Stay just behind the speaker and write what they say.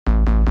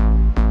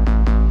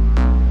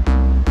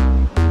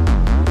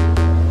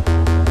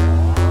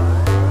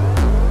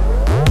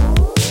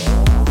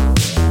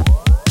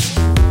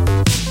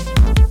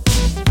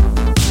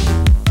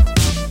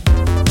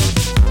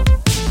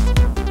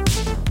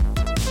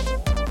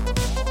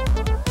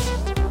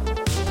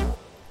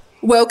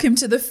Welcome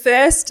to the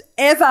first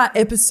ever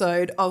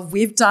episode of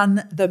We've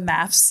Done the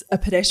Maths, a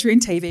pedestrian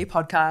TV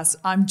podcast.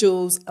 I'm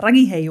Jules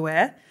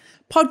Rangiheue,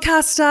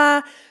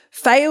 podcaster,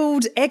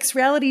 failed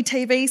ex-reality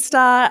TV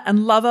star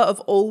and lover of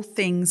all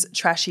things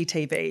trashy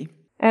TV.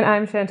 And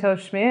I'm Chantel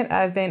Schmidt.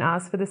 I've been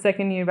asked for the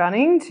second year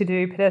running to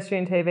do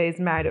Pedestrian TV's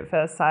Married at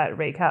First Sight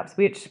recaps,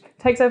 which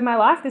takes over my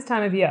life this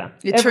time of year.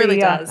 It truly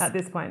does. At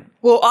this point.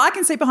 Well, I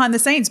can see behind the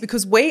scenes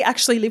because we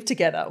actually live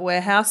together.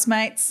 We're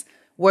housemates,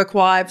 work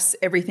wives,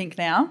 everything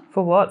now.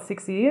 For what,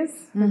 6 years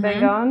we've been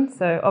going?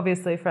 So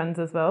obviously friends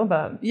as well,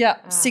 but... Yeah,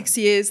 6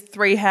 years,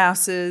 3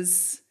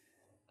 houses...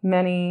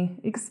 Many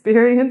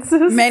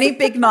experiences. Many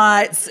big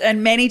nights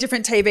and many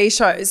different TV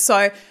shows.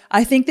 So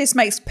I think this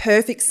makes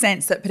perfect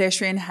sense that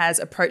Pedestrian has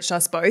approached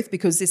us both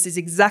because this is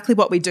exactly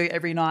what we do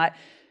every night.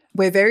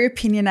 We're very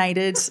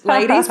opinionated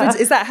ladies.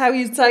 Is that how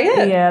you'd say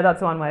it? Yeah,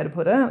 that's one way to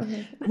put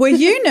it. Were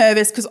you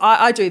nervous? Because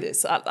I do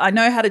this. I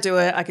know how to do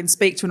it. I can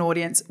speak to an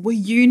audience. Were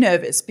you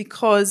nervous?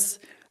 Because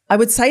I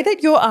would say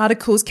that your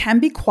articles can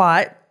be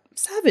quite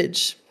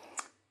savage.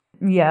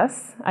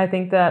 Yes, I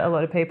think that a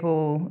lot of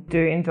people do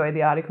enjoy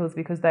the articles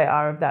because they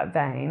are of that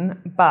vein.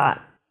 But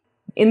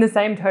in the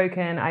same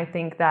token, I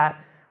think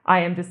that I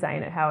am just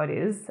saying it how it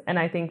is. And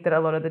I think that a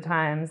lot of the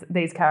times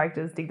these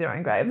characters dig their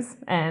own graves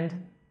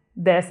and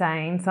they're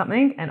saying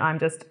something and I'm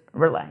just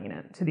relaying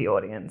it to the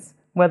audience.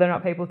 Whether or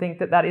not people think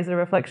that that is a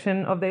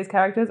reflection of these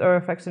characters or a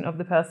reflection of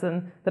the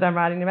person that I'm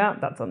writing about,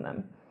 that's on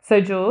them. So,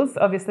 Jules,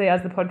 obviously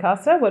as the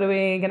podcaster, what are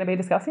we going to be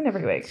discussing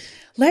every week?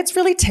 Let's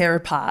really tear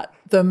apart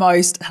the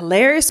most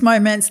hilarious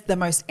moments, the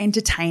most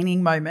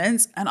entertaining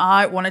moments, and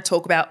I want to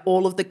talk about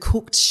all of the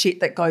cooked shit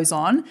that goes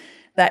on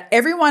that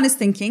everyone is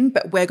thinking,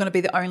 but we're going to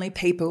be the only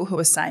people who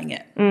are saying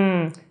it.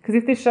 Because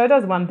if this show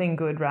does one thing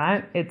good,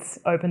 right, it's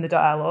open the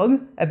dialogue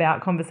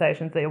about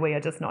conversations that we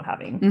are just not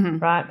having,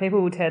 right?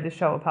 People will tear this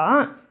show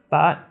apart,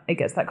 but it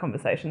gets that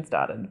conversation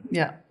started.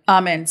 Yeah.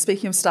 Amen.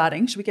 Speaking of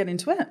starting, should we get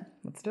into it?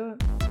 Let's do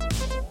it.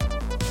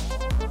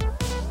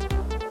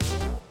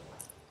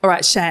 All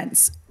right,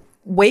 Shans.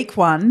 Week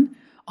 1,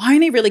 I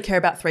only really care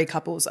about 3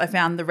 couples. I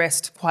found the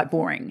rest quite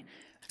boring.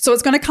 So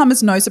it's going to come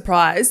as no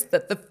surprise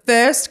that the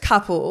first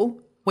couple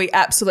we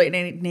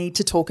absolutely need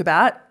to talk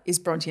about is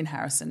Bronte and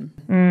Harrison.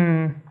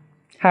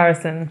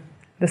 Harrison,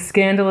 the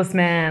scandalous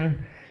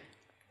man.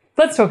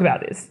 Let's talk about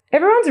this.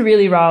 Everyone's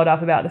really riled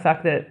up about the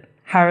fact that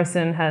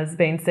Harrison has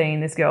been seeing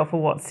this girl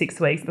for, 6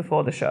 weeks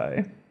before the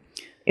show.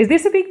 Is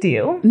this a big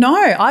deal? No,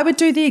 I would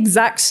do the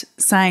exact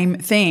same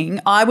thing.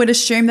 I would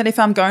assume that if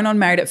I'm going on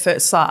Married at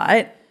First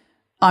Sight,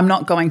 I'm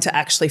not going to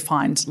actually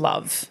find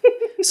love.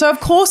 So, of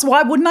course,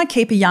 why wouldn't I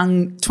keep a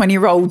young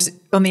 20-year-old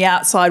on the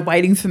outside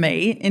waiting for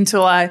me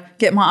until I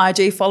get my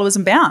IG followers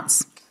and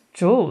bounce?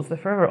 Jules, the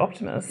forever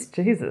optimist.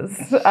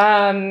 Jesus.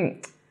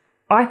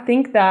 I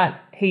think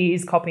that he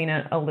is copying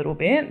it a little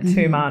bit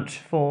too much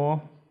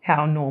for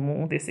how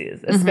normal this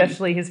is,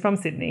 especially he's from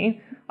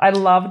Sydney. I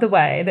love the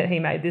way that he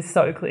made this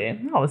so clear.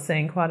 I was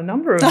seeing quite a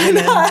number of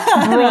women.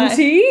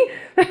 Bronte.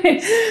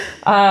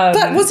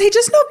 But was he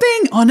just not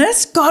being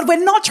honest? God,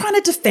 we're not trying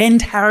to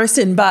defend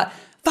Harrison, but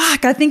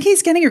fuck, I think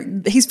he's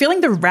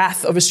feeling the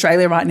wrath of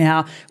Australia right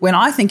now when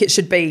I think it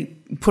should be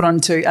put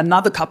onto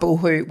another couple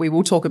who we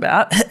will talk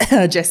about,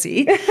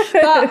 Jessie.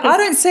 But I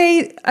don't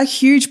see a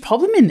huge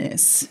problem in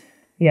this.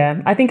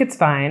 Yeah, I think it's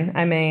fine.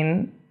 I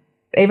mean,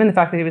 even the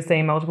fact that he was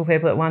seeing multiple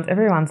people at once,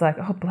 everyone's like,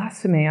 oh,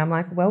 blasphemy. I'm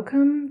like,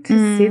 welcome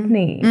to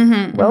Sydney.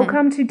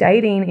 Welcome to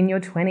dating in your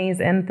 20s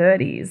and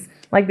 30s.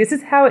 Like, this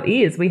is how it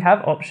is. We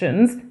have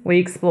options. We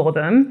explore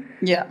them.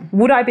 Yeah.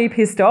 Would I be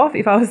pissed off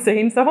if I was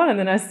seeing someone and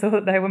then I saw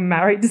that they were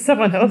married to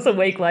someone else a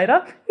week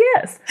later?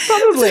 Yes,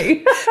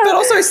 probably. But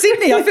also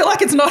Sydney, I feel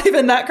like it's not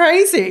even that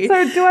crazy.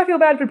 So do I feel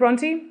bad for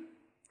Bronte?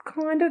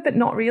 Kind of, but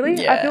not really.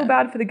 Yeah. I feel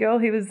bad for the girl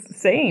he was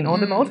seeing or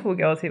the multiple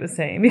girls he was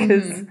seeing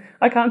because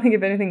I can't think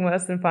of anything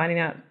worse than finding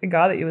out the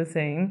guy that you were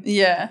seeing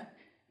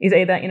is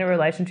either in a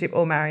relationship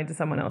or married to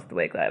someone else the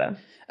week later.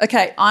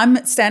 Okay,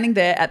 I'm standing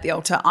there at the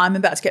altar. I'm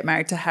about to get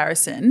married to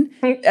Harrison.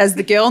 As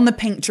the girl in the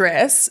pink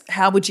dress,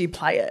 how would you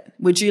play it?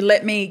 Would you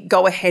let me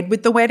go ahead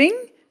with the wedding?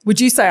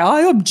 Would you say,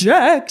 I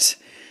object?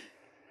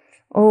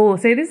 Oh,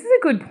 see, this is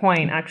a good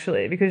point,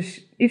 actually,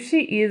 because if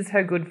she is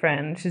her good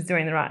friend, she's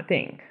doing the right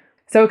thing.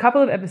 So a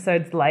couple of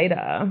episodes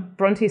later,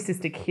 Bronte's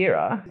sister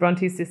Kira,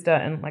 Bronte's sister,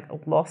 and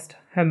lost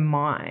her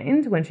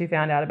mind when she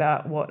found out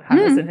about what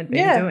Harrison had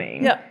been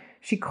doing. Yeah.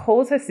 She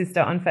calls her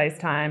sister on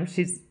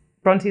FaceTime.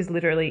 Bronte's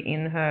literally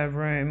in her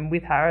room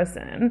with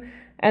Harrison,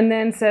 and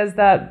then says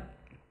that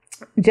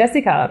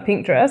Jessica,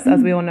 pink dress,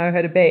 as we all know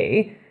her to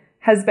be,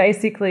 has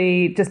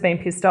basically just been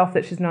pissed off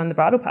that she's not in the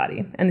bridal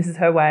party, and this is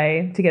her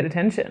way to get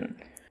attention.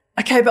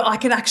 Okay, but I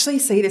can actually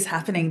see this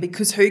happening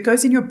because who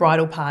goes in your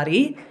bridal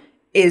party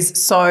is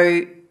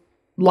so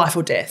life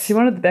or death. She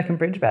wanted the Beckham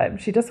Bridge, babe.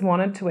 She just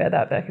wanted to wear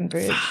that Beckham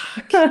Bridge.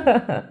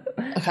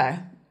 Okay.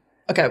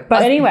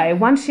 But anyway,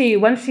 once she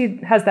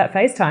has that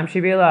FaceTime,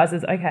 she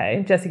realises,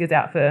 okay, Jessica's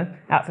out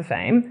for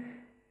fame,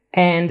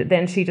 and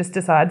then she just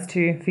decides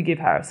to forgive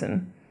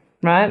Harrison.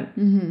 right?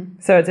 Mm-hmm.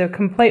 So it's a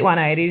complete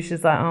 180.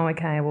 She's like, oh,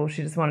 okay, well,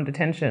 she just wanted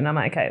attention. I'm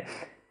like, okay,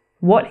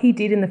 what he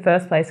did in the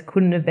first place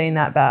couldn't have been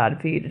that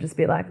bad for you to just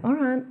be like, all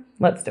right,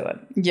 let's do it.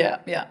 Yeah,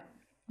 yeah.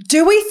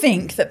 Do we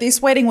think that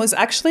this wedding was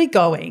actually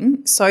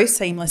going so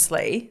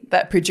seamlessly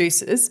that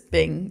producers,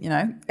 being,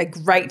 a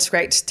great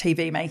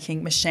TV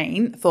making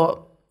machine,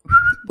 thought,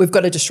 we've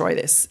got to destroy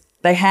this?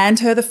 They hand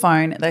her the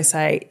phone. They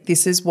say,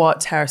 this is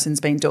what Harrison's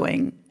been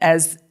doing.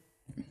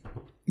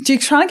 Do you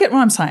try to get what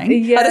I'm saying?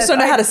 Yes, I just don't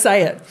know how to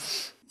say it.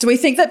 Do we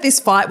think that this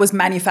fight was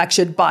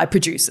manufactured by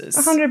producers?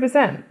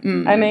 100%.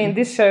 Mm. I mean,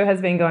 this show has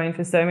been going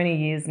for so many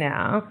years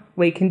now.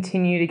 We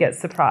continue to get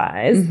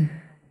surprised. Mm.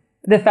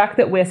 The fact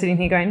that we're sitting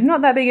here going,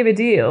 not that big of a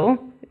deal,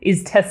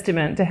 is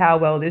testament to how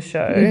well this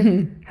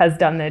show has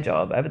done their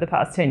job over the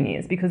past 10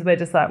 years, because we're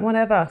just like,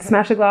 whatever,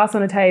 smash a glass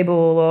on a table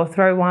or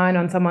throw wine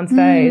on someone's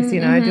face,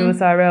 do a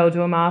Cyrell,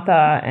 do a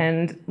Martha.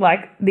 And,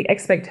 the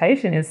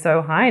expectation is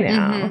so high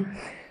now. Mm-hmm.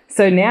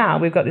 So now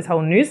we've got this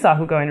whole news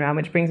cycle going around,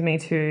 which brings me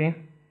to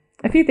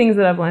a few things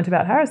that I've learned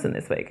about Harrison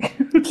this week.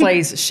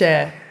 Please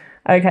share.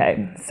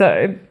 Okay,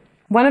 so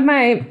one of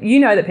my,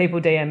 that people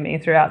DM me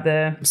throughout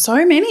the...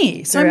 So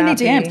many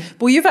DMs.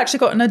 Well, you've actually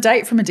gotten a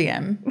date from a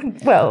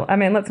DM. Well, I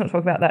mean, let's not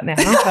talk about that now,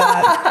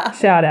 but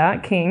shout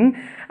out, King.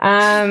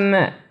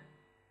 I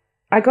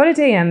got a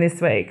DM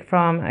this week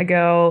from a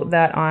girl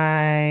that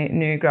I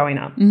knew growing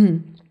up.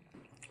 Mm-hmm.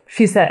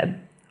 She said,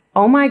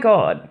 oh my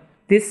God,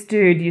 this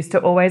dude used to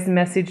always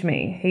message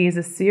me. He is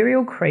a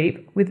serial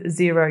creep with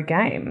zero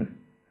game.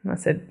 And I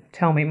said,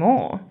 tell me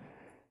more.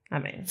 I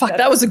mean... Fuck,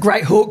 that was a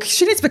great hook.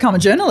 She needs to become a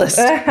journalist.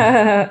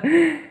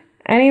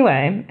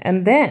 Anyway,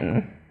 and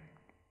then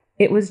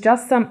it was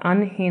just some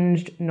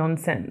unhinged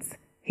nonsense.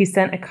 He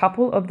sent a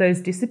couple of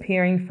those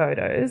disappearing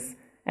photos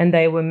and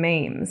they were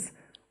memes.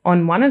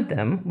 On one of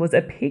them was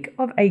a pic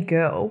of a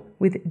girl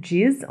with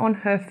jizz on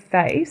her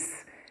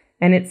face,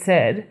 and it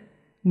said,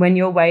 when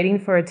you're waiting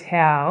for a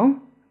towel,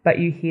 but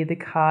you hear the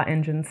car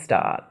engine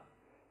start.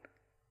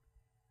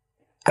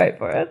 Wait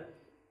for it.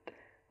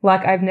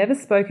 I've never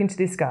spoken to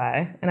this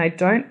guy and I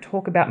don't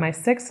talk about my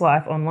sex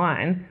life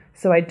online,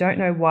 so I don't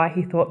know why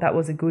he thought that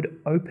was a good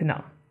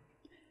opener.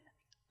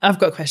 I've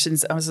got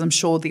questions, as I'm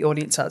sure the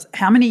audience does.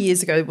 How many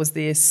years ago was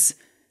this?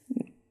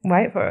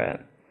 Wait for it.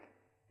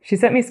 She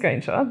sent me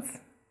screenshots.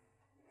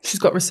 She's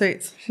got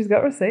receipts. She's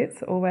got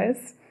receipts,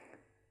 always.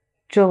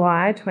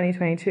 July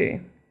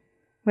 2022.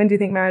 When do you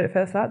think Married at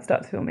First Sight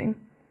starts filming?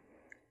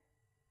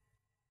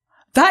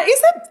 That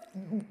is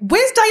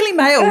where's Daily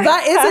Mail?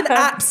 That is an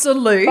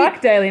absolute...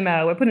 Fuck Daily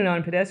Mail. We're putting it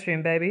on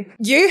Pedestrian, baby.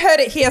 You heard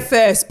it here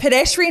first.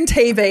 Pedestrian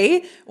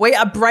TV. We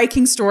are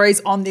breaking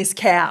stories on this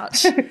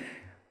couch.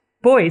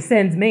 Boy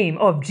sends meme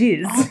of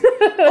jizz.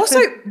 Also,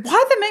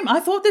 why the meme? I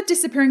thought the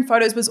disappearing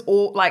photos was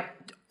all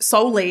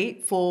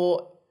solely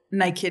for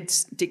naked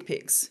dick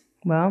pics.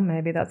 Well,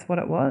 maybe that's what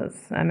it was.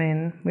 I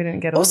mean, we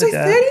didn't get all also, the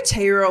dirt. Also,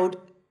 32-year-old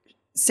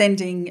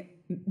sending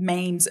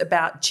memes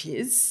about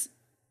jizz.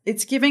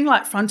 It's giving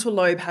frontal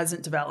lobe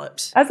hasn't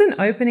developed. As an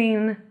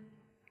opening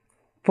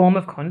form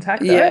of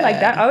contact, though,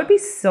 that, I would be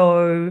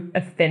so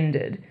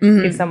offended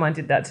if someone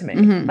did that to me.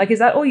 Mm-hmm. Is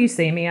that all you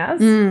see me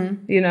as? Mm.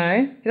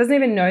 He doesn't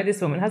even know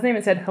this woman. Hasn't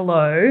even said,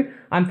 hello,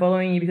 I'm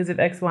following you because of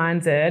X, Y,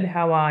 and Z.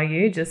 How are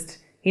you? Just,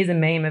 here's a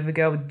meme of a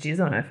girl with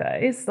jizz on her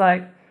face.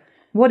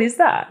 What is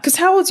that? Because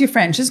how old's your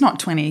friend? She's not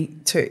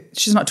 22.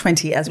 She's not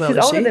 20 as well, She's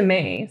older than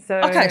me. So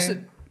okay,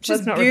 so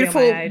she's not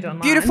beautiful, my age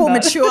online, beautiful,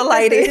 mature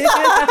lady.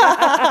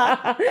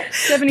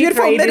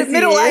 73 beautiful,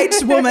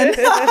 middle-aged woman.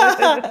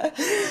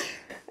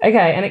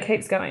 Okay, and it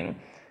keeps going.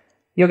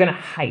 You're going to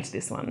hate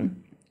this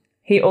one.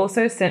 He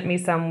also sent me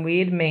some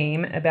weird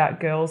meme about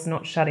girls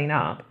not shutting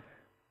up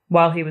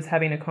while he was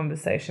having a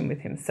conversation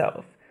with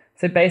himself.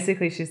 So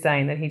basically she's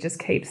saying that he just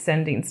keeps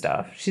sending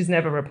stuff. She's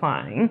never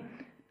replying.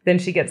 Then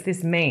she gets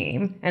this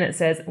meme and it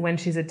says, when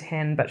she's a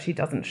 10 but she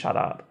doesn't shut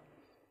up.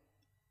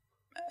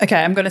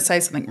 Okay, I'm going to say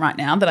something right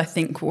now that I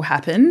think will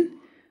happen.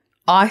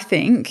 I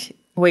think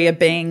we are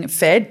being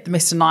fed the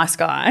Mr. Nice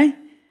Guy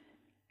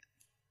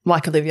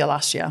like Olivia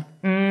last year.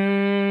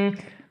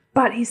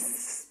 But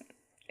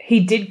he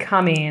did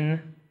come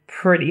in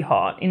pretty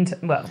hot.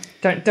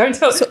 Don't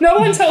tell no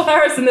one tell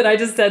Harrison that I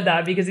just said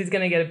that, because he's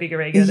going to get a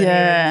bigger ego than he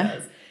really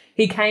does.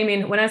 He came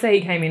in. When I say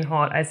he came in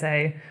hot,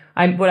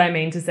 what I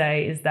mean to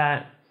say is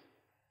that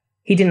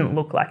he didn't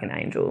look like an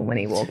angel when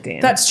he walked in.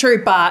 That's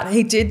true, but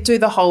he did do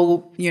the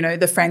whole,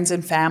 the friends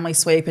and family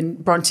sweep,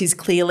 and Bronte's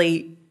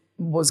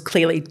was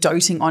clearly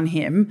doting on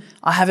him.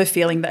 I have a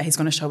feeling that he's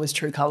going to show his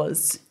true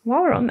colours.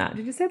 While we're on that,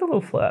 did you see the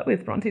little flirt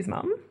with Bronte's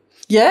mum?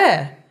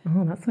 Yeah.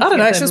 Oh, that's I don't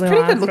know. She was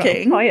pretty good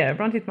looking. Oh, yeah.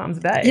 Bronte's mum's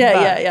babe.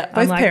 Yeah.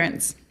 Both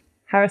parents.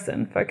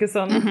 Harrison, focus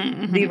on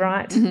the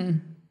right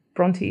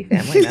Bronte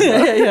family member.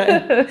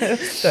 Yeah.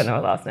 Don't know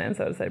her last name,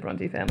 so I would say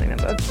Bronte family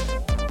member.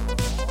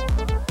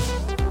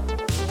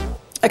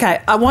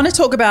 Okay, I want to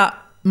talk about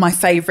my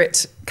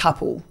favourite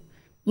couple.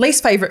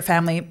 Least favourite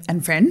family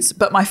and friends,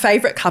 but my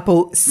favourite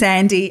couple,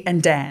 Sandy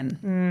and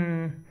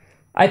Dan.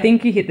 I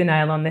think you hit the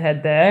nail on the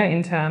head there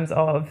in terms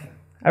of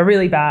a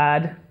really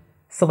bad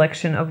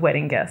selection of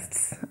wedding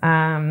guests.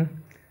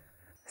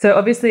 So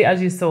obviously,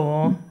 as you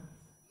saw,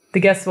 the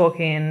guests walk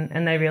in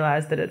and they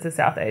realise that it's a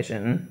South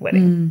Asian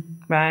wedding,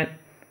 right?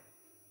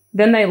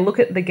 Then they look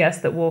at the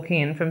guests that walk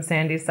in from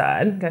Sandy's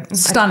side and go,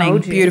 stunning,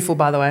 beautiful,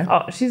 by the way.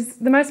 Oh, she's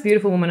the most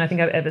beautiful woman I think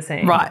I've ever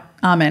seen. Right,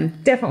 amen.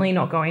 Definitely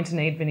not going to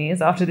need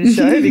veneers after this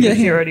show because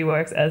she already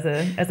works as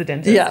a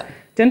dentist. Yeah.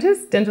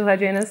 Dentist? Dental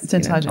hygienist?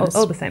 Dental hygienist.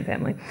 All the same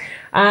family.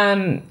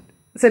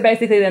 So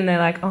basically then they're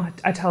like, oh,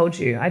 I told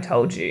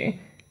you,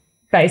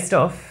 based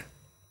off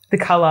the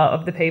colour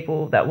of the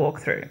people that walk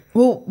through.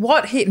 Well,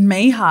 what hit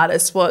me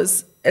hardest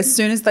was as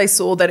soon as they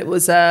saw that it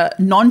was a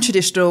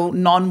non-traditional,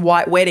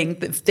 non-white wedding,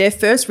 their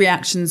first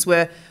reactions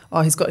were,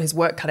 oh, he's got his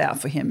work cut out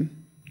for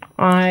him.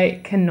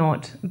 I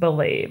cannot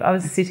believe. I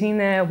was sitting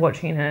there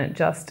watching it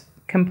just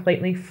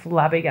completely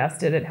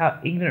flabbergasted at how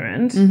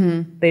ignorant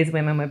these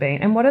women were being.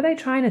 And what are they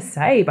trying to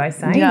say by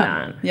saying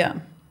that? Yeah.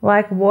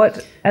 Like,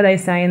 what are they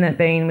saying that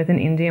being with an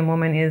Indian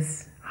woman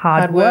is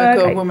hard work?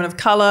 Or a woman of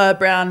colour,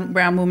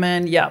 brown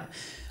woman, yeah.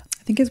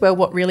 I think as well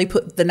what really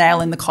put the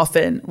nail in the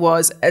coffin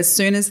was as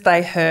soon as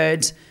they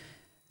heard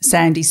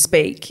Sandy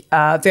speak,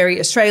 very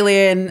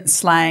Australian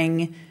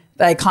slang,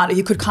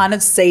 you could kind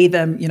of see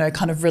them,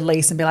 kind of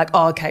release and be like,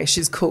 oh, okay,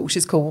 she's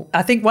cool.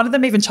 I think one of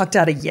them even chucked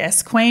out a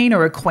yes queen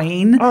or a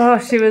queen. Oh,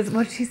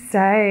 what did she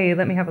say?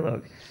 Let me have a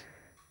look.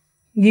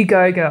 You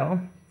go,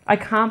 girl. I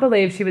can't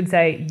believe she would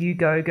say you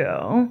go,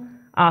 girl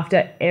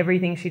after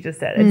everything she just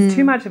said. It's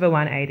too much of a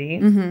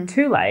 180,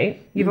 too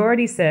late. You've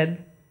already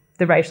said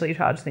the racially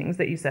charged things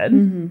that you said.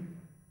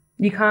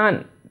 You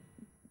can't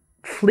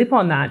flip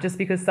on that just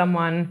because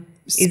someone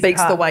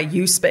speaks the way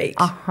you speak.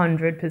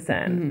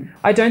 100%.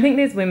 I don't think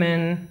these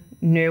women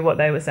knew what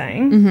they were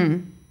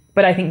saying,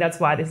 but I think that's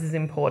why this is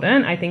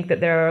important. I think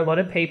that there are a lot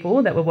of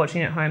people that were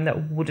watching at home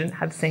that wouldn't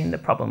have seen the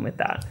problem with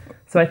that.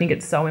 So I think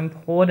it's so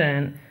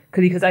important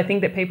because I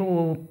think that people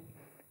will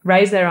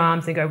raise their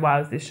arms and go, why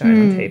was this shown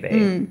on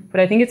TV?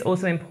 But I think it's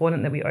also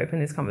important that we open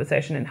this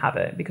conversation and have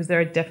it because there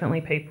are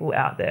definitely people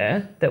out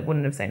there that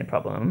wouldn't have seen a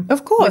problem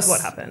of course. With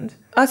what happened.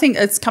 I think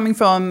it's coming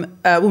from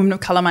a woman of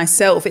colour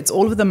myself. It's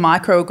all of the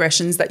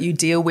microaggressions that you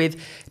deal with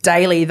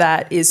daily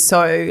that is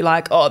so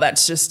like, oh,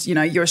 that's just,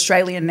 you're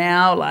Australian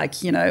now, like,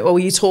 or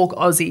you talk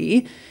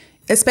Aussie.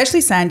 Especially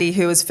Sandy,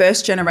 who is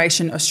first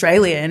generation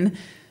Australian.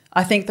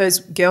 I think those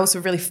girls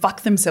have really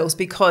fucked themselves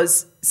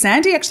because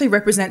Sandy actually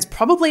represents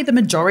probably the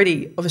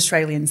majority of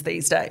Australians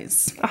these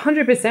days.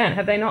 100%.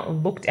 Have they not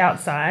looked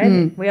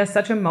outside? We are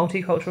such a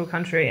multicultural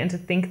country, and to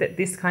think that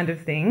this kind of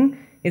thing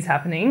is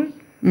happening.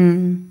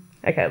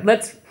 Okay,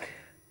 let's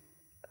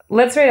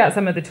read out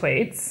some of the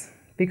tweets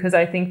because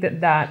I think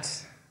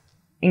that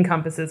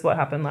encompasses what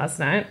happened last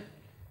night.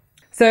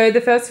 So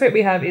the first tweet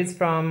we have is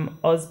from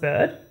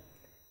Ozbird.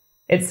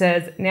 It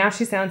says, now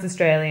she sounds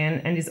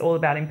Australian and is all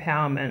about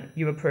empowerment.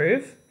 You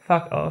approve?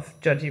 Fuck off,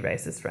 judgy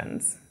racist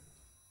friends.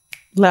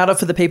 Louder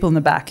for the people in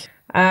the back.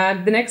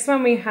 The next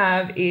one we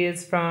have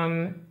is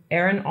from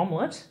Erin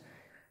Omelette.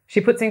 She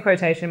puts in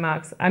quotation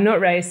marks, I'm not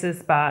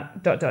racist,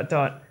 but ...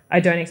 I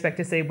don't expect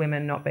to see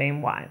women not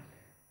being white.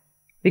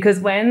 Because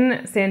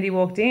when Sandy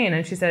walked in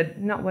and she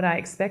said, not what I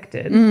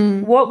expected,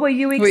 what were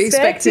you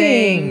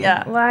expecting?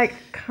 Yeah. Like,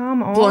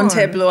 come on. Blonde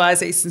hair, blue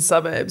eyes, eastern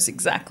suburbs,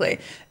 exactly.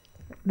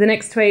 The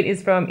next tweet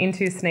is from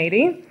Into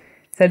Sneedy.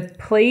 Said,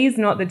 please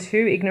not the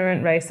two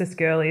ignorant racist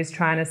girlies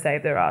trying to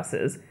save their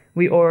asses.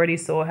 We already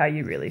saw how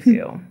you really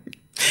feel.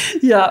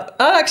 Yeah,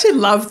 I actually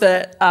love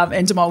that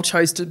Endemol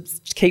chose to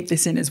keep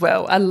this in as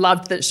well. I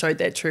loved that it showed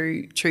their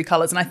true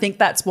colours, and I think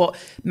that's what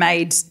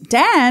made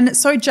Dan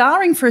so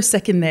jarring for a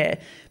second there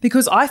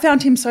because I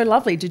found him so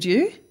lovely. Did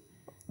you?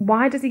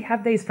 Why does he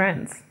have these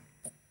friends?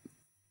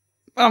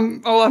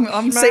 I'm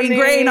seeing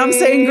green. I'm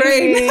seeing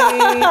green.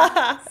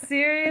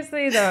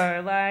 Seriously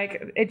though,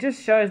 like it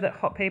just shows that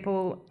hot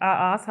people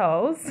are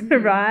assholes,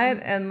 right?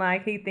 And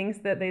like he thinks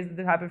that these are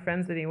the type of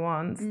friends that he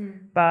wants,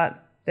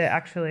 but they're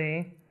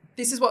actually...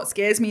 This is what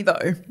scares me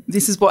though.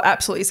 This is what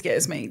absolutely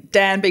scares me.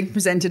 Dan being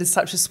presented as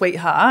such a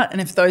sweetheart, and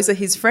if those are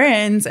his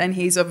friends and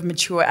he's of a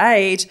mature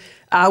age,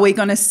 are we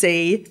going to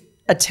see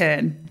a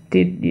turn?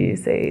 Did you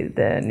see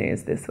the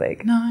news this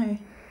week? No.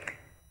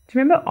 Do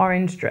you remember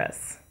Orange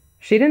Dress?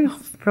 She didn't,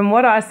 from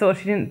what I saw,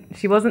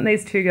 she wasn't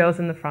these two girls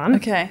in the front.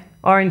 Okay.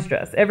 Orange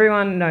Dress.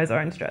 Everyone knows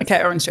Orange Dress.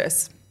 Okay, Orange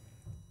Dress.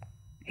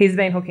 He's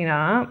been hooking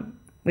up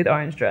with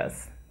Orange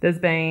Dress. There's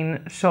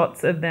been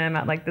shots of them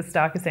at like the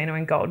Star Casino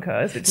in Gold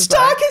Coast. Casino,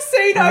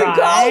 right?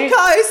 Gold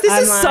Coast.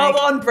 This is like, so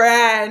on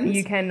brand.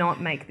 You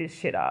cannot make this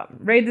shit up.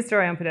 Read the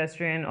story on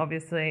Pedestrian,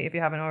 obviously, if you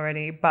haven't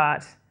already,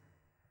 but...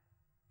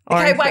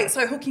 Okay, wait,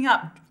 so hooking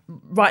up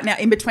right now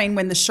in between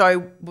when the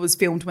show was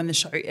filmed, when the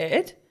show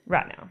aired?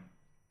 Right now.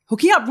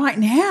 Hooking up right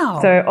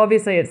now. So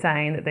obviously it's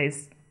saying that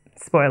these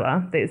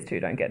two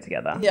don't get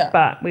together. Yeah.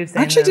 But we've seen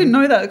I actually didn't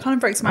know that. It kind of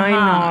breaks my heart.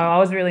 I know. I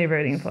was really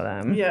rooting for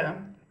them. Yeah.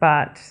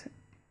 But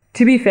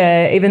to be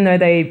fair, even though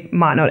they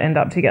might not end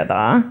up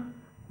together,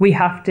 we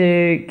have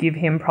to give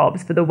him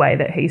props for the way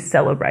that he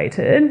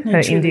celebrated her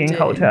Indian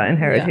culture and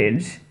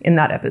heritage in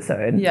that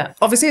episode. Yeah.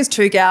 Obviously, as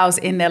two gals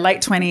in their late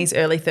 20s,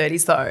 early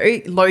 30s,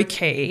 though, low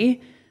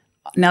key,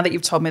 now that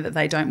you've told me that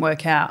they don't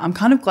work out, I'm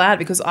kind of glad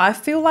because I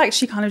feel like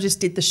she kind of just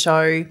did the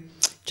show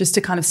just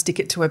to kind of stick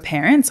it to her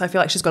parents. I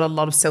feel like she's got a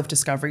lot of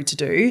self-discovery to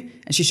do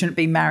and she shouldn't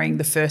be marrying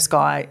the first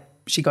guy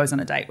she goes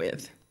on a date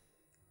with.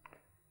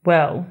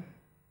 Well...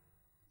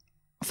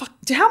 Fuck,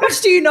 how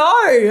much do you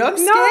know? I'm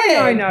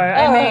scared. No.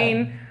 I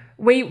mean,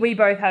 we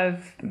both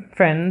have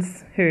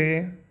friends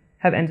who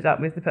have ended up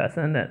with the first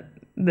person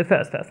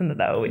that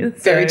they were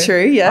with. So very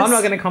true, yes. I'm not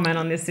going to comment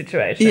on this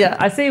situation. Yeah.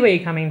 I see where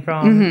you're coming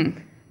from,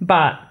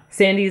 but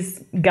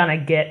Sandy's going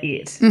to get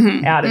it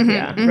out of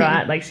here,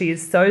 right? Like, she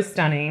is so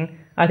stunning.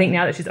 I think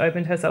now that she's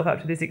opened herself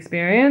up to this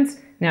experience,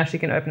 now she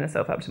can open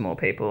herself up to more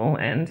people.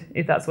 And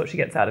if that's what she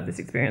gets out of this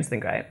experience, then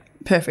great.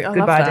 Perfect. I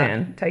Goodbye, love that.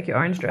 Dan. Take your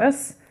orange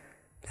dress.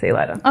 See you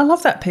later. I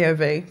love that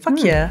POV.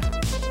 Fuck yeah.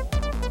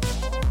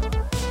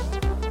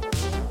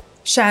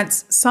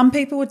 Shants, some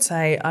people would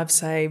say I've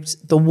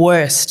saved the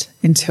worst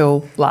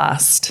until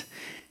last.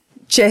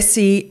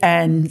 Jessie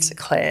and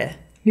Claire.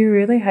 You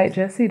really hate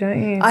Jessie,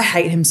 don't you? I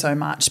hate him so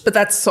much, but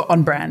that's so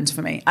on brand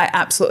for me. I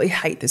absolutely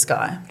hate this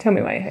guy. Tell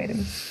me why you hate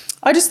him.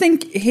 I just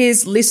think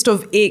his list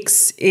of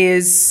icks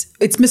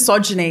it's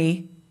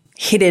misogyny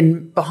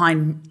hidden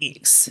behind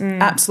icks.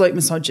 Absolute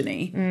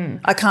misogyny.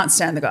 I can't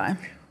stand the guy.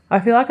 I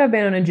feel like I've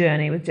been on a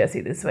journey with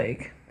Jessie this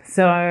week.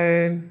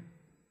 So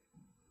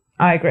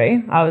I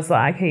agree. I was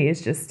like, he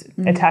is just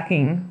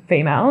attacking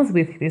females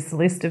with this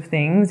list of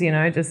things, you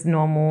know, just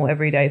normal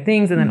everyday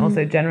things and then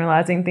also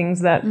generalising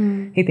things that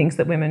he thinks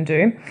that women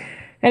do.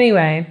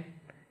 Anyway,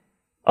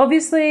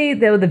 obviously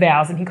there were the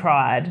vows and he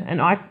cried and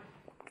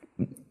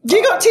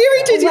You got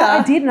teary, did you? Well,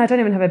 I did, and I don't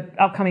even have an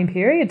upcoming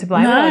period to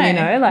blame it on, you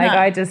know? Like,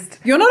 I just...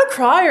 You're not a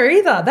crier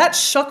either. That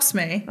shocks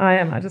me. I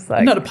am. I just,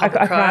 like... Not a public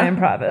I crier. cry in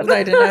private.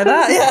 They didn't know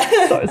that.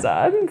 Yeah. So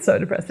sad. So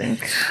depressing.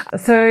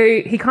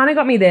 So he kind of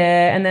got me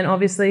there, and then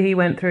obviously he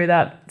went through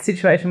that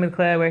situation with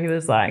Claire where he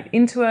was, like,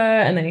 into her,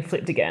 and then he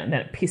flipped again.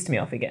 Then it pissed me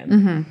off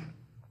again.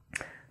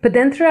 But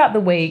then throughout the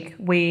week,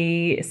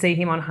 we see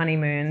him on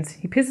honeymoons.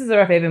 He pisses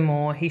her off even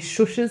more. He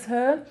shushes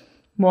her.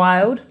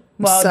 Wild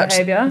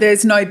behaviour.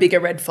 There's no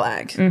bigger red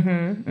flag.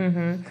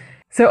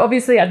 So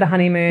obviously at the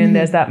honeymoon,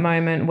 there's that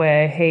moment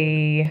where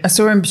I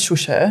saw him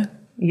shush her.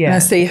 Yeah. And I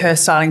see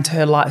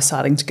her light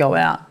starting to go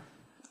out.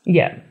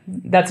 Yeah,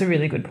 that's a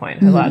really good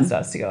point. Her light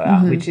starts to go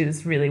out, which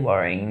is really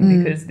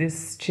worrying because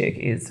this chick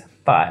is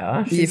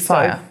fire. She's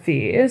so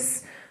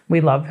fierce.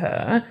 We love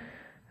her.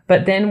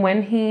 But then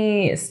when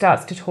he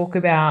starts to talk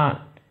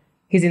about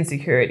his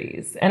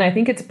insecurities, and I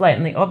think it's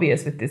blatantly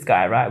obvious with this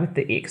guy, right, with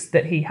the icks,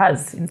 that he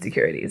has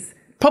insecurities.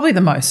 Probably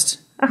the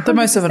most. 100%. The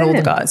most of it all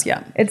the guys,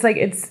 yeah. It's like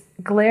it's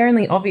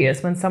glaringly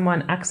obvious when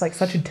someone acts like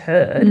such a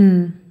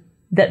turd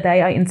that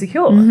they are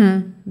insecure.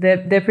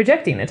 They're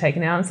projecting. They're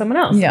taking it out on someone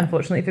else. Yeah.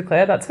 Unfortunately for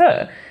Claire, that's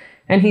her.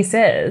 And he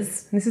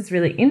says, and this is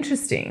really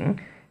interesting,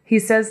 he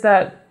says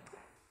that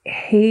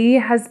he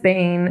has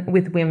been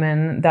with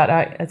women that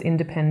are as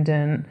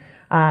independent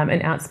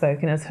and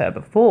outspoken as her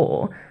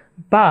before,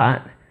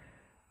 but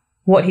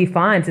what he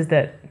finds is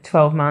that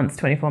 12 months,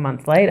 24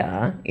 months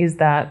later is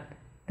that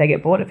they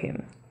get bored of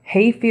him.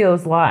 He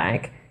feels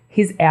like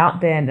his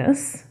out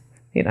there-ness,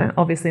 you know,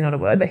 obviously not a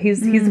word, but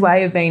his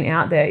way of being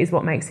out there is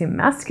what makes him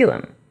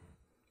masculine.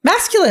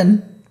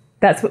 Masculine?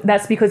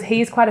 That's because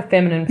he's quite a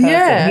feminine person.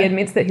 Yeah. He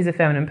admits that he's a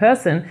feminine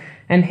person,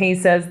 and he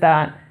says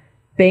that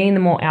being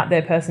the more out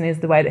there person is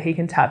the way that he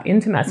can tap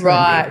into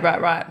masculinity.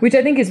 Right. Which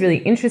I think is really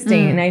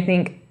interesting, and I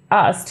think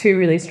us, two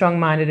really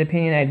strong-minded,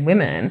 opinionated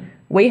women,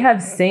 we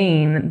have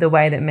seen the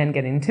way that men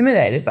get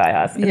intimidated by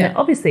us, and they're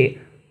obviously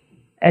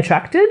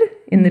attracted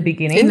in the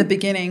beginning. In the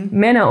beginning.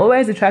 Men are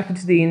always attracted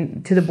to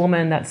the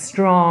woman that's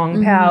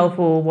strong,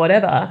 powerful,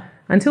 whatever,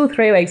 until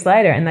 3 weeks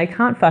later, and they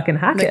can't fucking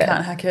hack it. They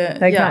can't hack it.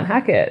 They can't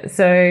hack it.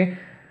 So,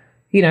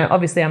 you know,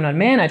 obviously I'm not a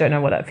man. I don't know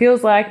what that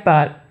feels like,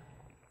 but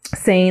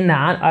seeing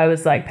that, I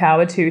was like,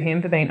 power to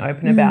him for being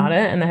open about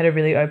it, and they had a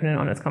really open and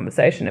honest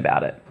conversation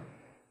about it.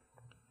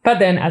 But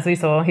then, as we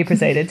saw, he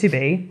proceeded to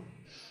be...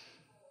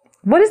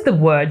 What is the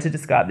word to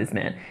describe this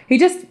man?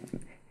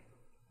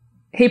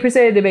 He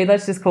proceeded to be,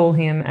 let's just call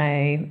him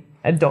a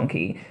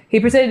donkey. He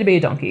proceeded to be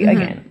a donkey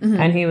again.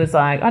 And he was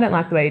like, I don't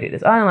like the way you do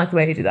this. I don't like the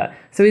way you do that.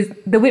 So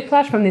the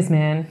whiplash from this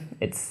man,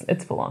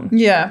 it's full on.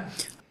 Yeah.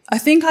 I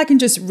think I can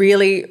just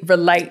really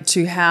relate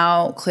to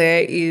how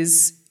Claire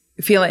is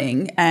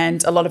feeling,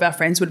 and a lot of our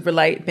friends would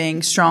relate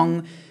being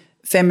strong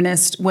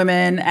feminist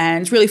women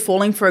and really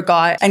falling for a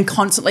guy and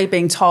constantly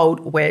being told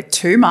we're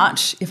too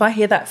much. If I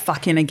hear that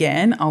fucking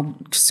again, I'll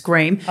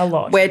scream. A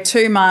lot. We're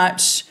too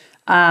much.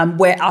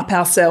 We're up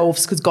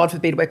ourselves because, God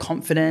forbid, we're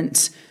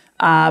confident.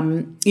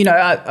 You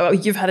know,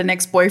 you've had an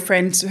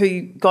ex-boyfriend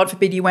who, God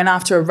forbid, you went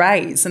after a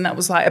raise, and that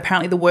was like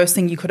apparently the worst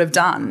thing you could have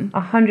done.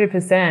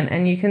 100%.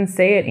 And you can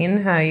see it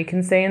in her. You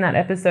can see in that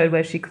episode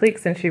where she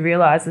clicks and she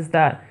realises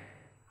that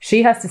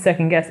she has to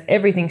second guess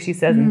everything she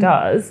says and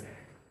does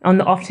on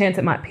the off chance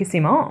it might piss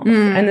him off.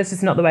 And that's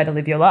just not the way to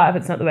live your life.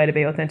 It's not the way to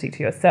be authentic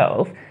to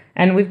yourself.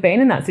 And we've been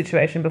in that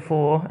situation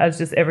before as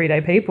just everyday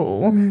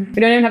people. We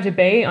don't even have to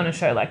be on a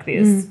show like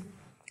this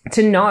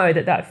to know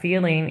that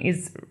feeling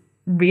is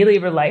really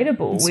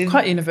relatable. It's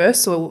quite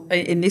universal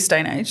in this day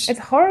and age. It's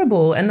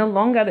horrible. And the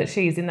longer that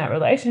she's in that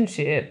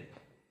relationship,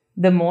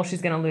 the more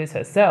she's going to lose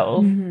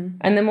herself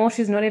and the more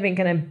she's not even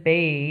going to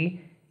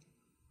be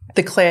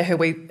the Claire who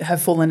we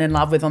have fallen in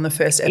love with on the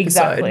first episode.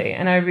 Exactly.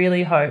 And I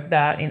really hope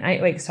that in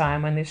 8 weeks'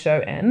 time when this show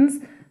ends,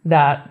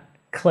 that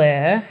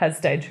Claire has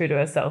stayed true to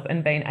herself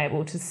and been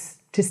able to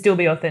still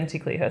be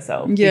authentically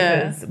herself.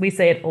 Yeah. Because we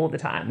see it all the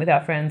time with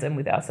our friends and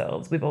with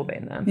ourselves. We've all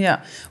been there.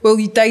 Yeah. Well,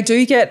 they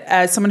do get,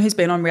 as someone who's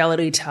been on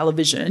reality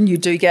television, you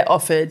do get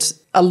offered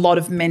a lot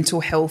of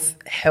mental health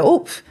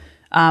help,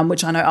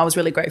 which I know I was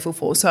really grateful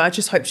for. So I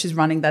just hope she's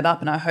running that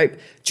up, and I hope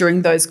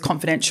during those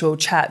confidential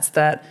chats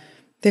that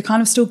they're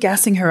kind of still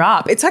gassing her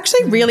up. It's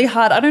actually really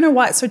hard. I don't know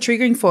why it's so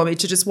triggering for me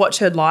to just watch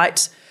her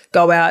light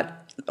go out,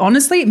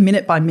 honestly,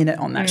 minute by minute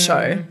on that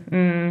show.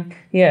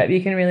 Yeah,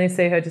 you can really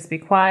see her just be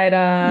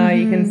quieter.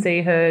 You can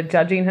see her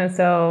judging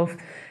herself.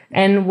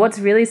 And what's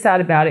really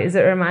sad about it is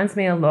it reminds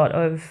me a lot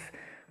of,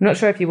 I'm not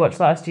sure if you watched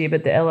last year,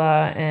 but the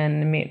Ella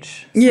and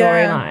Mitch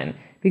storyline.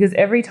 Because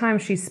every time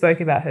she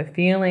spoke about her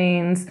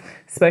feelings,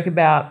 spoke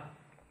about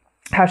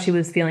how she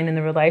was feeling in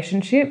the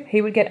relationship,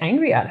 he would get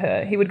angry at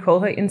her. He would call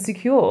her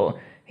insecure.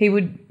 He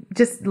would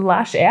just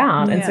lash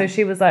out. And so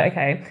she was like,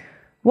 okay,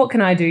 what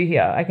can I do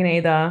here? I can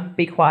either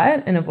be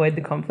quiet and avoid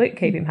the conflict,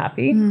 keep him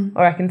happy,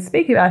 or I can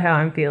speak about how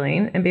I'm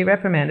feeling and be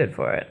reprimanded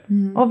for it.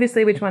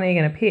 Obviously, which one are you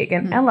going to pick?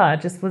 And Ella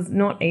just was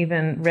not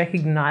even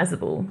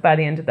recognisable by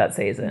the end of that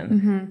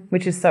season,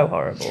 which is so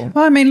horrible.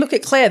 Well, I mean, look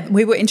at Claire.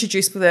 We were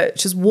introduced with her.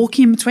 She's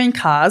walking between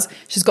cars.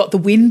 She's got the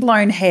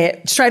windblown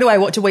hair. Straight away,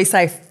 what do we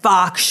say?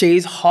 Fuck,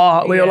 she's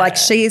hot. We were like,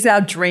 she is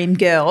our dream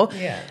girl.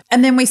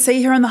 And then we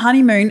see her on the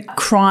honeymoon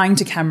crying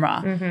to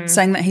camera,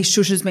 saying that he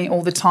shushes me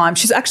all the time.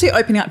 She's actually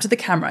opening up to the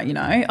camera, you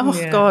know.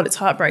 Oh, God, it's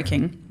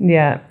heartbreaking.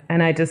 Yeah,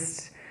 and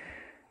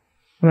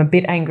I'm a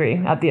bit angry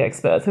at the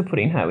experts for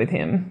putting her with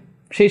him.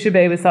 She should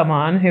be with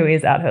someone who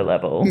is at her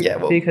level. Yeah,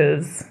 well,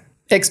 because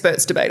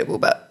experts debatable,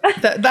 but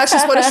that's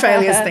just what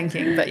Australia's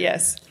thinking. But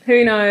yes,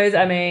 who knows?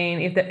 I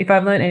mean, if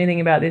I've learned anything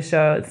about this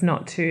show, it's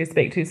not to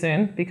speak too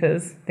soon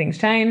because things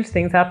change,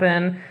 things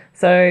happen.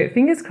 So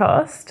fingers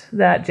crossed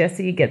that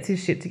Jesse gets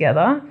his shit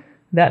together,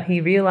 that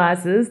he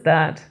realises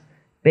that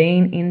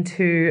being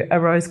into a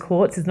rose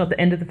quartz is not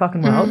the end of the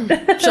fucking world.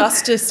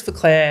 Justice for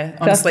Claire,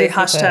 honestly.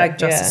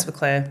 Justice for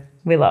Claire.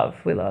 We love,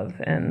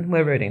 and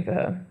we're rooting for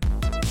her.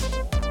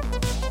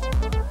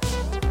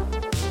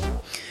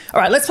 All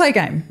right, let's play a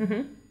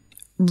game.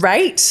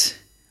 Rate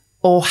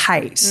or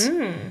hate.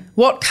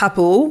 What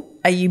couple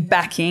are you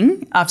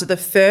backing after the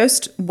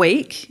first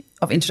week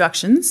of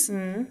introductions,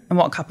 and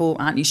what couple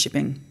aren't you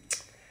shipping?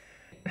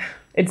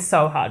 It's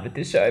so hard with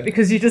this show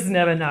because you just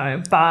never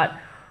know, but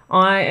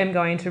I am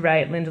going to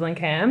rate Lyndall and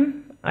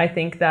Cam. I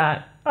think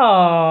that,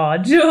 oh,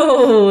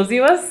 Jules,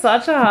 you are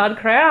such a hard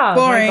crowd.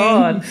 Boring. Oh,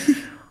 my God.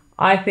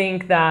 I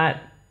think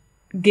that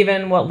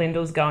given what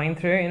Lyndall's going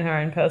through in her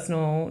own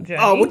personal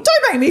journey. Oh, well,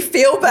 don't make me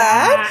feel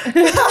bad.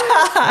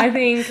 I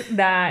think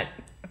that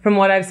from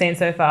what I've seen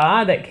so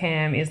far, that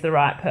Cam is the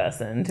right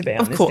person to be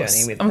on this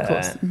journey with her. Of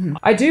course.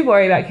 I do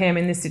worry about Cam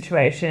in this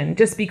situation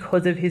just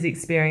because of his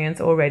experience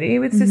already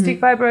with cystic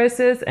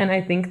fibrosis, and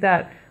I think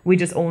that we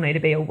just all need to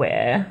be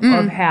aware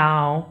of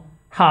how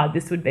hard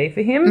this would be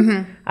for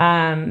him.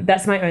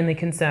 That's my only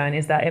concern,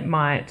 is that it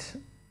might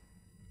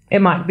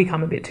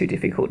become a bit too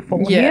difficult for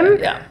him.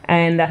 Yeah.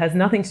 And that has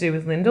nothing to do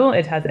with Lyndall.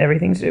 It has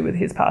everything to do with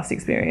his past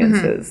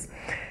experiences.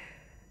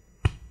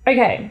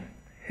 Okay,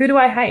 who do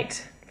I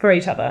hate for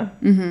each other?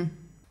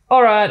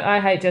 All right, I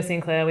hate Jesse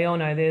and Claire. We all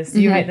know this.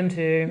 You hate them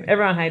too.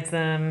 Everyone hates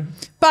them.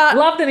 But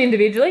love them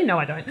individually. No,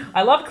 I don't.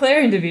 I love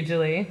Claire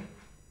individually.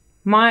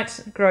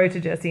 Might grow to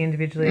Jesse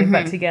individually,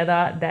 but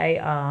together they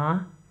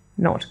are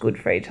not good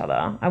for each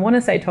other. I want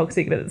to say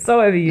toxic, but it's so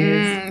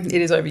overused.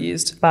 It is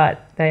overused.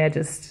 But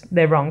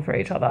they're wrong for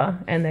each other,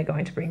 and they're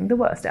going to bring the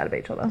worst out of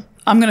each other.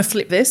 I'm going to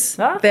flip this.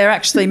 They're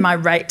actually my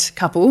rate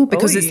couple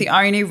because it's the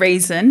only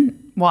reason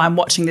why I'm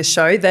watching this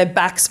show. Their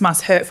backs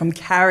must hurt from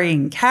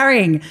carrying.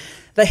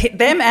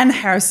 Them and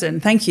Harrison.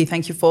 Thank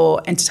you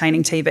for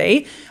entertaining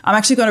TV. I'm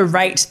actually going to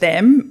rate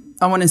them.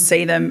 I want to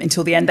see them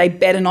until the end. They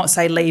better not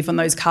say leave on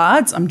those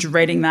cards. I'm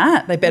dreading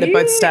that. They better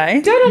both stay.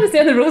 Don't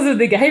understand the rules of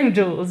the game,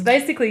 Jules.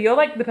 Basically, you're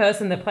like the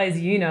person that plays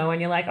Uno and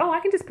you're like, oh,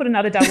 I can just put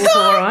another double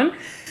four on.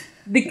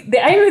 The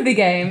aim of the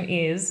game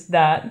is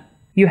that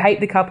you hate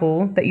the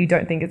couple that you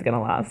don't think is going to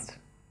last.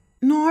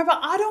 No, but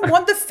I don't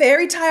want the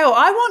fairy tale.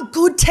 I want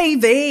good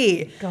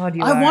TV. God,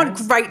 I want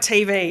great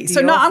TV. So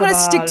no,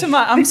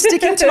 I'm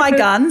sticking to my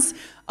guns.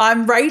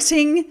 I'm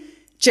rating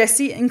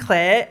Jesse and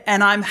Claire,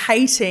 and I'm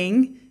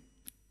hating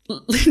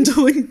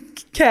Lyndall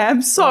and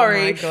Cam.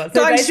 Sorry. Oh my God.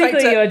 So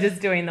basically you're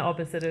just doing the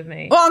opposite of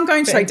me. Well, I'm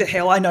going straight to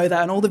hell. I know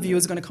that, and all the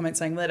viewers are going to comment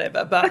saying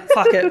whatever, but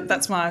fuck it.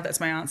 That's my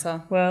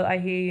answer. Well, I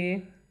hear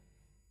you.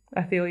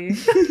 I feel you.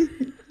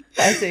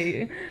 I see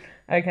you.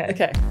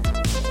 Okay.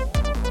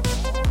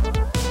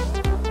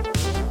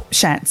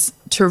 Shants,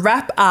 to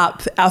wrap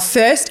up our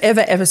first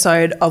ever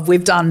episode of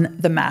We've Done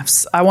the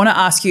Maths, I want to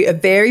ask you a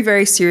very,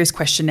 very serious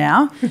question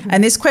now.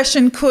 And this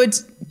question could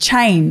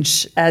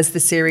change as the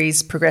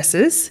series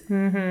progresses.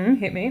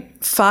 Hit me.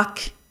 Fuck,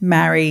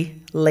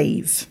 marry,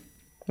 leave.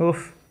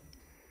 Oof.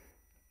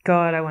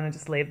 God, I want to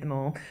just leave them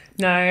all.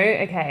 No,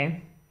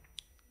 okay.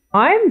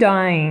 I'm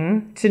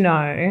dying to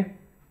know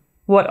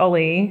what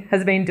Ollie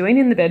has been doing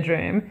in the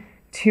bedroom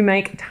to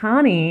make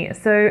Tani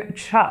so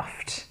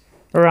chuffed.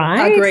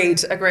 Right?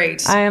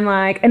 Agreed. I am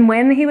like, and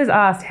when he was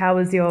asked how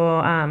was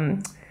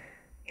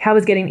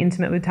getting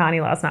intimate with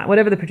Tani last night,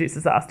 whatever the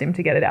producers asked him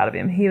to get it out of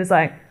him, he was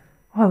like,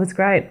 oh, it was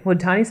great. What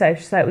did Tani say?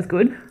 She said it was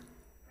good.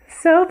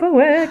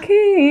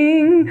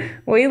 Self-working.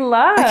 We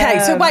love. Okay,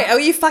 so wait, are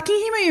you fucking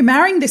him or are you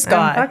marrying this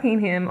guy? I'm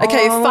fucking him.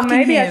 Okay, fucking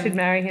maybe him. I should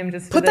marry him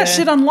just for Put that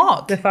shit on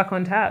lock. The fuck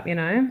on tap, you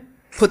know?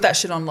 Put that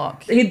shit on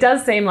lock. He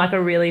does seem like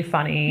a really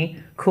funny,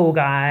 cool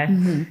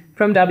guy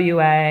from WA.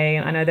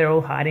 I know they're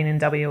all hiding in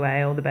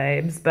WA, all the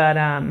babes, but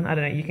I don't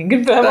know. You can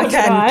confirm.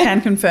 I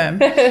can confirm.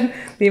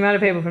 The amount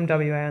of people from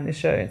WA on this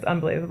show is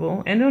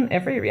unbelievable, and on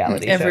every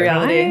reality show. Every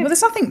reality. Right?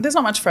 Well, there's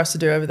not much for us to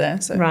do over there,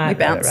 so we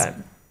bounce. Right.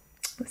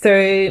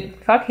 So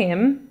fuck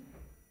him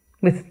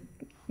with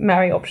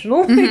marry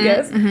optional, I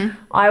guess.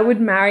 I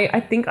would marry. I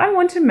think I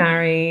want to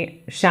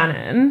marry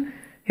Shannon,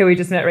 who we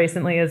just met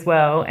recently as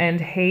well,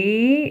 and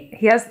he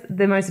has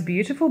the most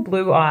beautiful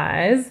blue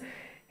eyes.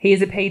 He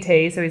is a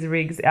PT, so his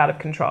rig's out of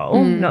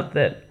control. Not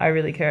that I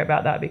really care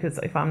about that, because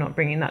if I'm not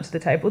bringing that to the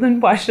table,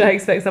 then why should I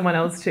expect someone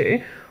else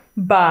to?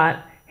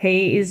 But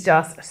he is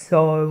just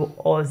so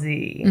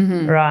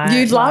Aussie, right?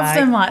 You'd love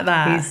them like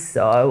that. He's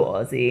so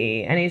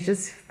Aussie, and he's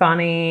just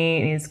funny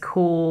and he's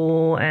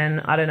cool,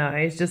 and I don't know,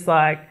 he's just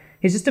a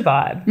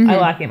vibe. I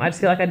like him. I just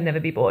feel like I'd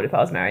never be bored if I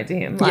was married to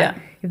him. Like,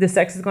 if the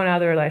sex has gone out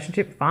of the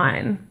relationship,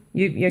 fine.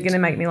 You're going to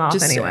make me laugh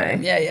just anyway.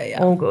 Yeah.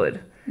 All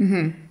good.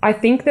 I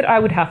think that I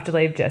would have to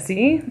leave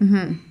Jesse.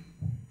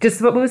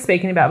 Just what we were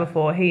speaking about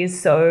before. He is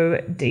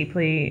so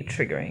deeply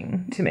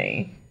triggering to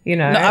me. You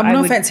know,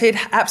 no offense. He'd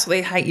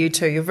absolutely hate you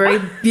too. You're a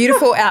very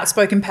beautiful,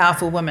 outspoken,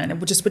 powerful woman.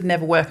 It just would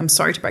never work. I'm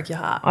sorry to break your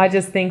heart. I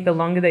just think the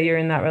longer that you're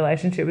in that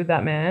relationship with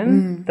that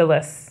man, the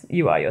less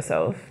you are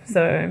yourself.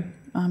 So,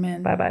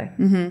 amen. Bye-bye.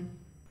 All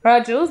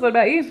right, Jules, what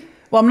about you?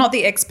 Well, I'm not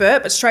the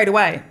expert, but straight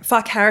away,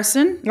 fuck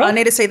Harrison. Oh. I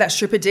need to see that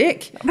stripper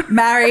dick.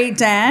 Marry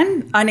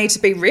Dan. I need to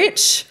be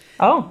rich.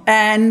 Oh.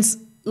 And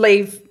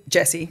leave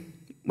Jesse.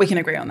 We can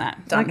agree on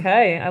that. Done.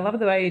 Okay. I love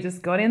the way you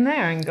just got in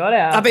there and got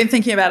out. I've been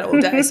thinking about it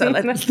all day, so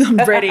I'm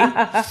ready.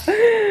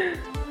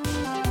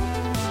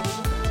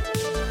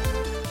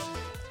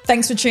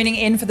 Thanks for tuning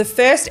in for the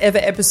first ever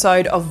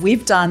episode of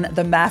We've Done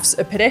the Maths,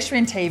 a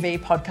pedestrian TV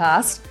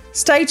podcast.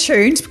 Stay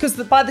tuned, because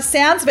by the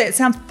sounds of it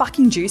sounds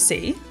fucking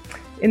juicy.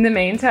 In the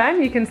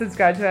meantime, you can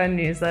subscribe to our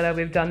newsletter,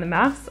 We've Done the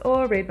Maths,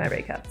 or read my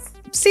recaps.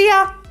 See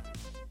ya.